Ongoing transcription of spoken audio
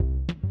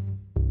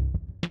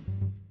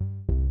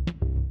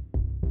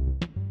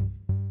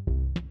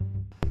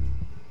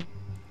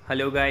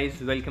Hello, guys.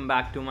 Welcome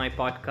back to my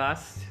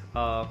podcast,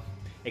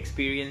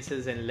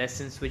 Experiences and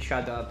Lessons with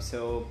Shadab.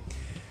 So,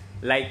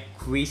 like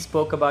we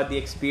spoke about the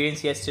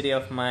experience yesterday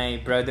of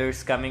my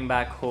brothers coming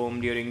back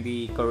home during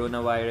the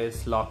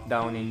coronavirus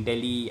lockdown in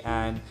Delhi,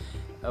 and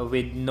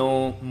with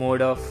no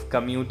mode of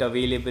commute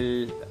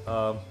available,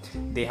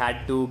 they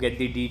had to get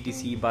the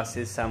DTC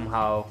buses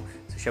somehow.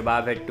 So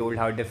Shabab had told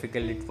how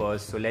difficult it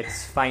was. So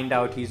let's find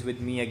out. He's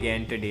with me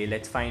again today.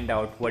 Let's find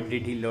out what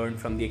did he learn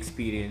from the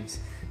experience.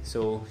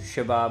 So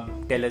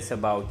Shabab, tell us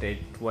about it.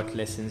 What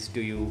lessons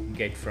do you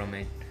get from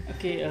it?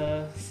 Okay,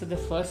 so the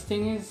first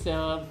thing is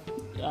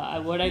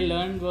what I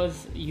learned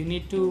was you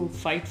need to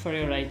fight for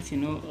your rights.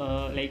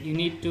 Like you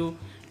need to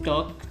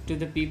talk to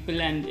the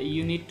people and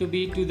you need to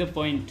be to the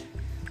point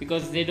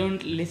because they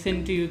don't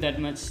listen to you that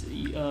much.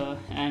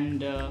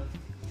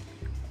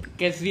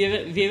 Because we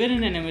were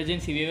in an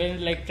emergency, we were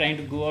like trying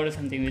to go out or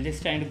something. We're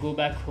just trying to go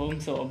back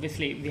home. So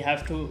obviously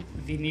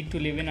we need to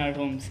live in our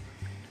homes.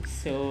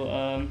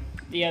 So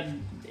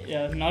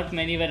not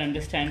many were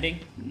understanding.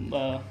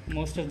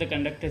 Most of the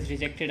conductors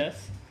rejected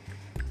us.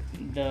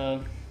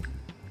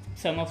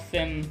 Some of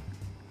them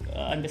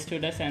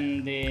understood us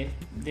and they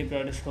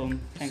brought us home,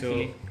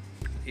 thankfully.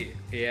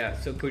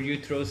 So could you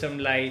throw some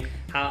light?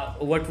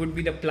 What would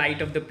be the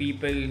plight of the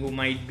people who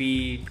might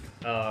be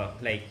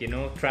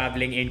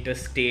traveling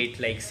interstate?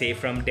 Like say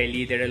from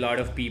Delhi, there are a lot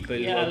of people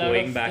who are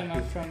going back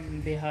to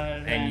from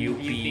Bihar and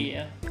UP.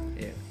 Yeah.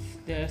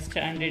 They're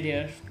stranded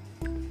here.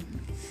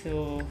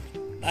 So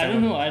I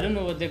don't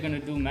know what they're gonna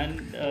do,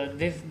 man.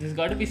 There's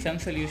got to be some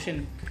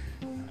solution.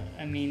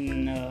 I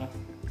mean,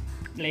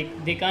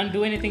 they can't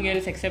do anything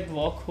else except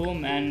walk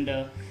home, and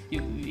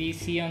we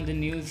see on the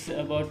news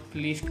about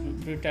police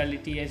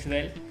brutality as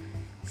well.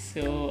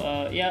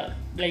 So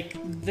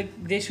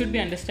they should be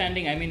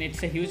understanding. I mean,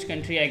 it's a huge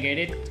country. I get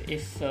it.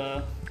 It's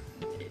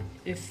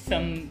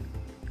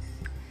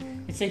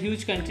a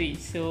huge country,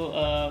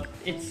 so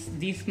it's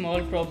these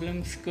small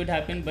problems could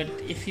happen. But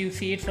if you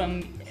see it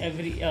from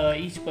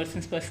each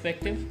person's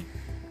perspective,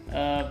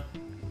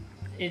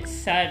 it's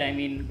sad. I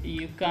mean,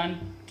 you can't.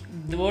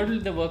 What will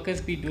the workers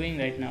be doing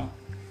right now?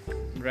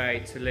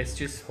 Right. So let's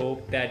just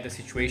hope that the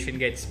situation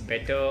gets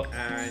better,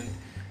 and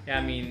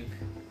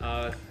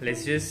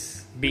let's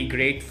just be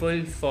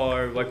grateful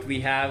for what we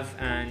have,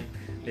 and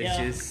let's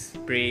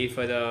just pray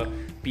for the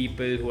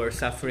people who are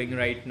suffering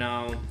right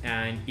now,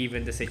 and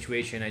even the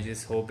situation. I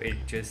just hope it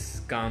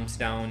just calms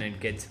down and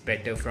gets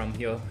better from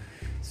here.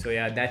 So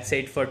that's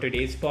it for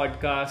today's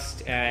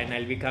podcast, and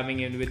I'll be coming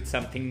in with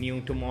something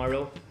new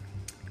tomorrow.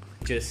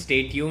 Just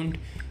stay tuned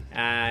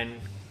and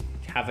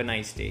have a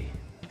nice day.